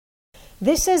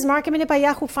This is Market Minute by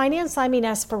Yahoo Finance. I'm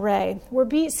Ines Ferre.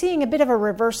 We're seeing a bit of a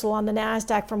reversal on the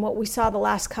NASDAQ from what we saw the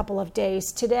last couple of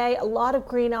days. Today, a lot of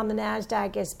green on the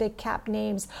NASDAQ as big cap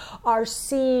names are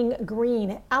seeing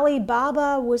green.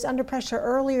 Alibaba was under pressure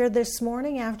earlier this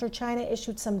morning after China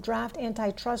issued some draft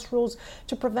antitrust rules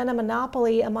to prevent a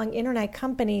monopoly among internet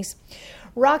companies.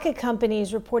 Rocket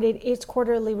Companies reported its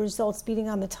quarterly results beating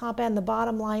on the top and the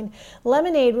bottom line.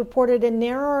 Lemonade reported a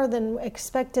narrower than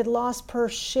expected loss per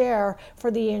share for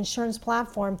the insurance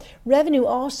platform. Revenue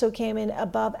also came in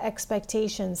above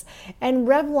expectations. And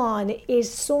Revlon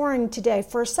is soaring today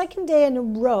for a second day in a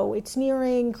row. It's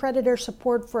nearing creditor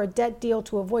support for a debt deal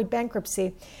to avoid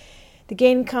bankruptcy. The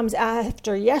gain comes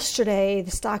after yesterday.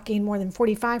 The stock gained more than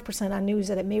 45% on news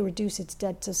that it may reduce its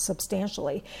debt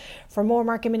substantially. For more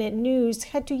Market Minute news,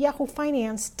 head to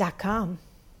yahoofinance.com.